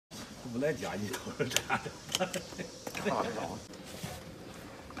不来家你瞅着看着。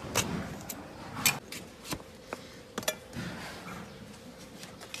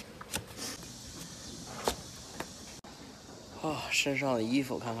啊，身上的衣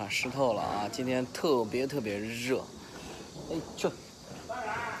服看看湿透了啊！今天特别热。哎，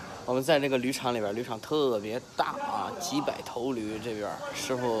我们在这个驴场里边，驴场特别大啊，几百头驴。这边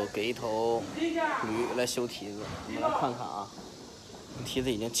师傅给一头驴来修蹄子，我们来看看啊，蹄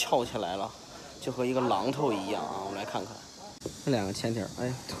子已经翘起来了，就和一个榔头一样啊。我们来看看，这两个前蹄，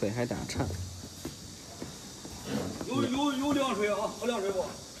哎，腿还打颤。有凉水啊，喝凉水不？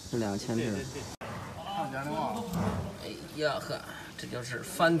这两个前蹄。看见了吗？哎呀呵，这就是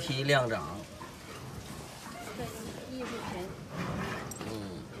翻蹄亮掌。这就是艺术品。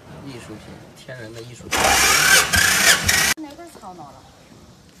艺术品，天然的艺术品。哪根吵闹了？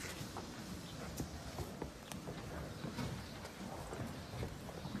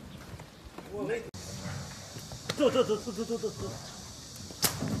我没。走。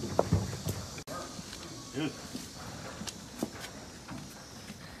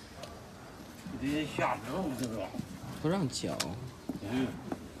你得下手，知道吧？不让搅。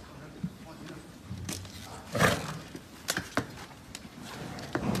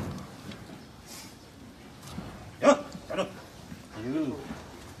下手。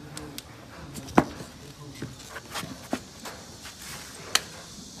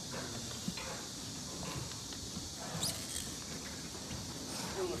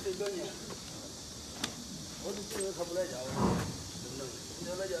谁叫你？我都不能他不来家，你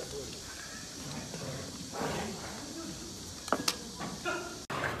要来家说。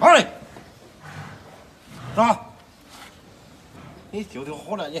好嘞，走。你丢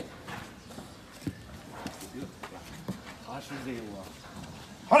好了你。他是这个。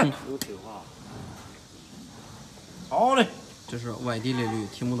好嘞，有听话。好嘞，这是外地的驴，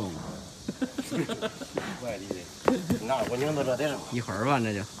听不懂。外地的，那我拧到这得了。一会儿吧，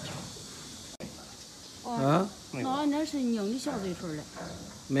这就。哦，那是拧的小嘴唇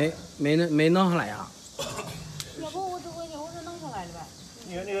嘞。没弄下来呀。要不我这弄下来了呗。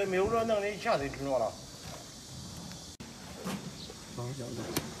那个没有这弄的下嘴唇了。好小子。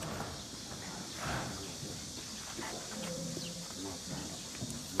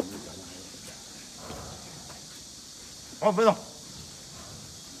好，别动。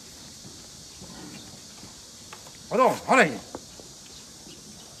别动，好嘞。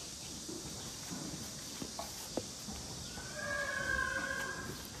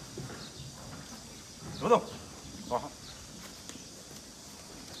别动，好。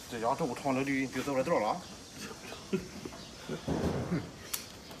这家这么长的驴就走这道了。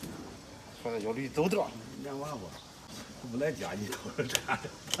说这叫驴走道。两娃娃，不来家你瞅着看着。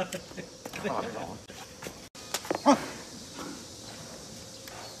大的家伙。好。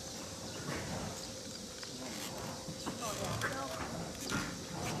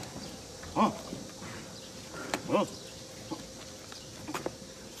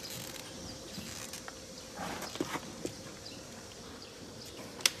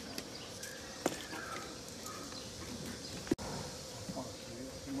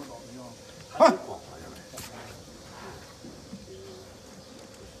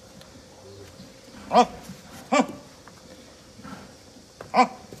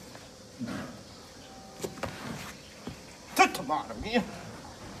这他妈的你！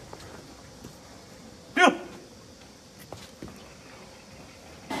停！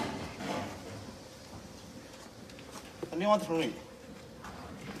你往头里。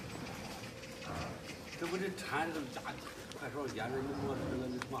这不是馋这家快手腌着你摸这个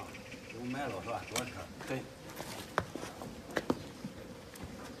那什么，我买了是吧？多少钱？对。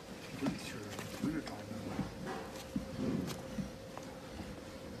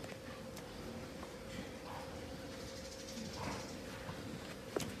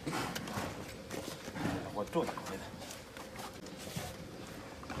我这打回来。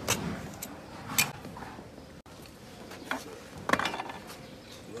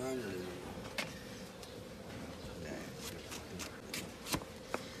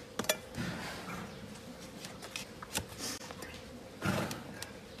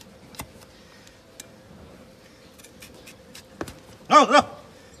走，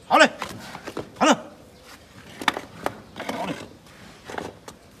好嘞，好嘞，好嘞，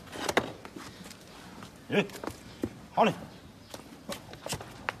好嘞。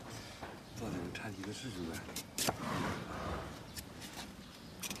做这个产地的事情呗。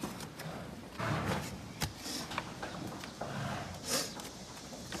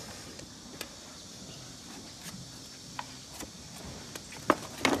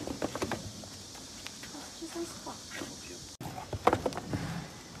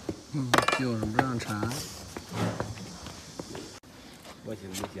就是不让馋。我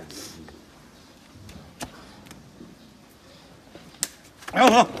现在没见过。哎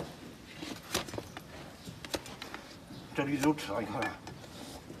呦，这里有吃啊，你看看。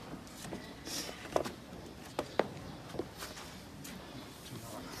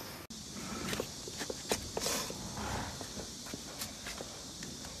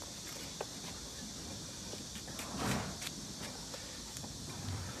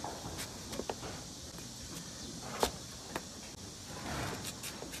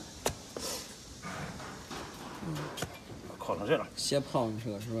烤成这了，斜泡你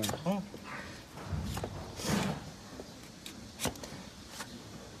这个是吧？嗯。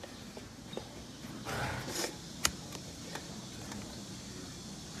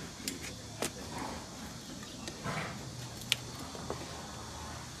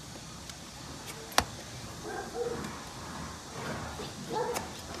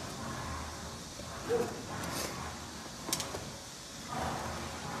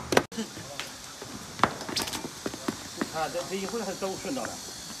啊，这一会儿还走顺着了。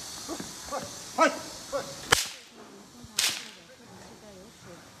快，快！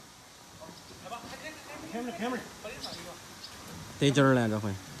开门！得劲儿了这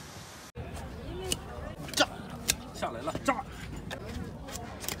回。炸！下来了，炸！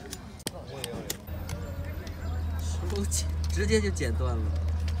直接就剪断了。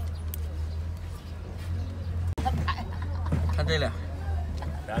看这俩，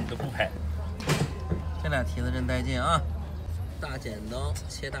咱都不拍。这俩蹄子真带劲啊！大剪刀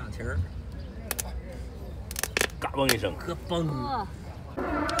切大蹄儿，嘎嘣一声，咯嘣！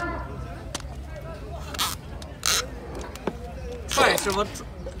踹师傅，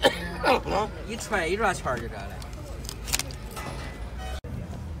一踹一转圈就这了。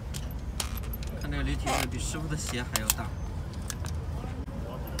看这个驴蹄子比师傅的鞋还要大。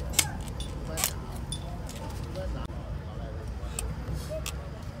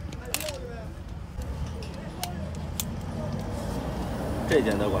这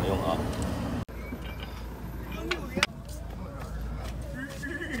剪刀管用啊！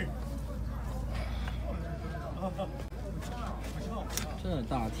这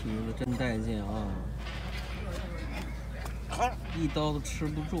大蹄子真带劲啊！一刀都吃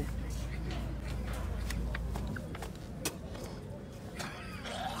不住。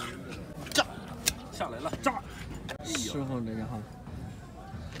炸！下来了，炸！师傅这家伙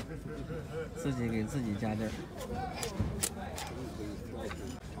自己给自己加劲儿。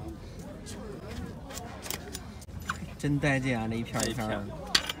真带劲啊！这一片一片的，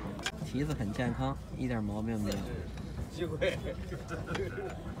蹄子很健康，一点毛病没有。机会，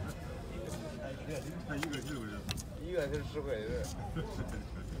一个是10块钱。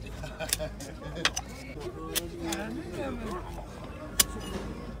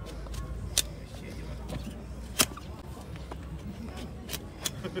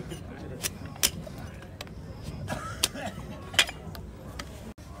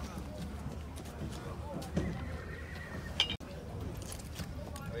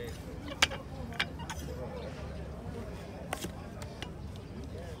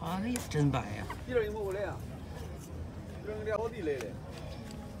啊，这也真白呀！一点也没来啊，扔俩好地来的。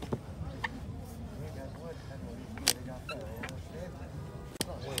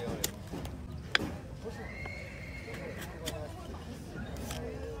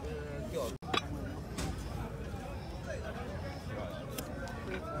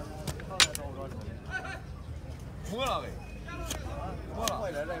服了呗，服了，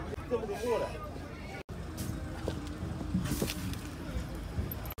快点来，这不就服了？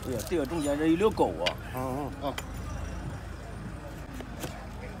对呀，这个中间这一溜沟啊！啊！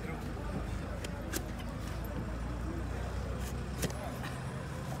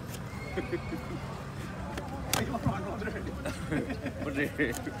不是这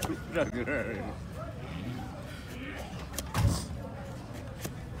个。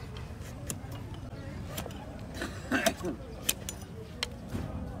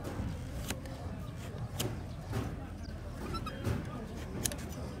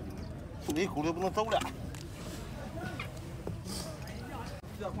没口的不能走了。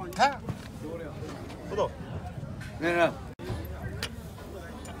看，不走，那是。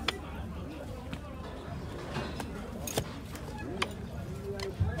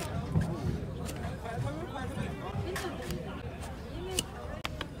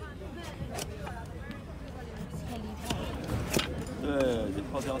对，就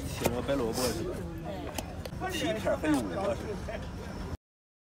好像切个白萝卜似的，切一片很窝实。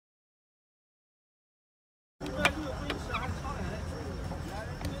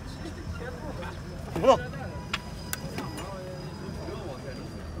不动。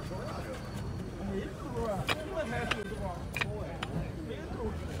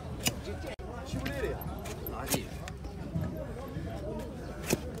起不来的呀。垃圾。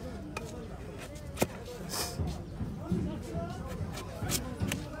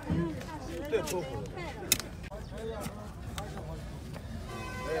对，不苦。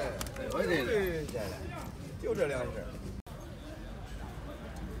哎，我这对，就这两只。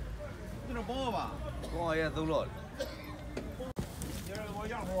你这宝吧，宝也走了。今儿我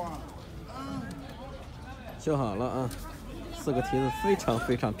养活啊。修好了啊，4个蹄子非常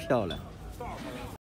非常漂亮。